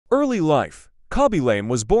Early life. Khaby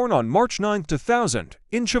was born on March 9, 2000,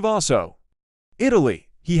 in Chivasso, Italy.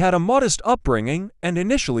 He had a modest upbringing and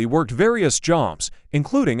initially worked various jobs,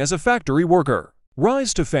 including as a factory worker.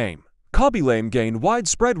 Rise to fame. Khaby gained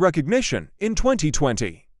widespread recognition in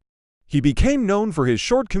 2020. He became known for his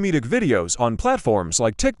short comedic videos on platforms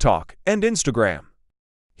like TikTok and Instagram.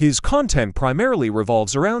 His content primarily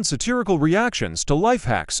revolves around satirical reactions to life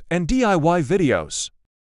hacks and DIY videos,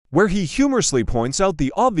 where he humorously points out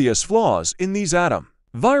the obvious flaws in these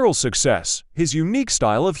viral success. His unique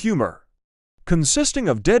style of humor, consisting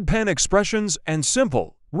of deadpan expressions and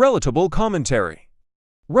simple, relatable commentary,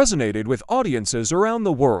 resonated with audiences around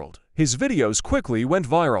the world. His videos quickly went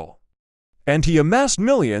viral, and he amassed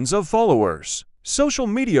millions of followers. Social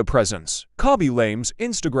media presence. Khaby's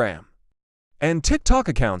Instagram and TikTok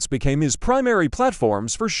accounts became his primary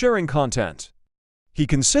platforms for sharing content. He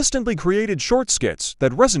consistently created short skits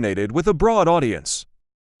that resonated with a broad audience.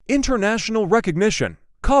 International recognition.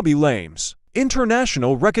 Khaby's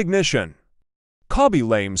international recognition.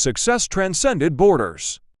 Khaby's success transcended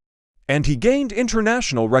borders, and he gained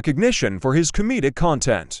international recognition for his comedic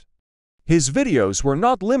content. His videos were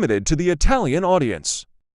not limited to the Italian audience,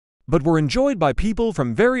 but were enjoyed by people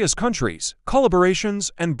from various countries.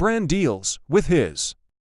 Collaborations and brand deals. With his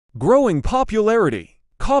growing popularity,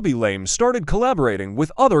 Khaby started collaborating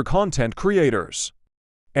with other content creators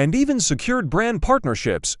and even secured brand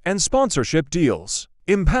partnerships and sponsorship deals.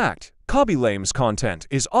 Impact. Khaby's content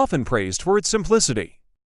is often praised for its simplicity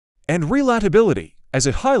and relatability, as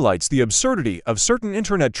it highlights the absurdity of certain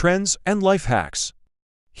internet trends and life hacks.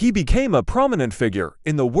 He became a prominent figure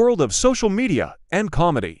in the world of social media and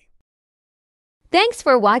comedy. Thanks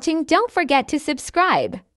for watching. Don't forget to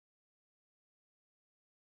subscribe.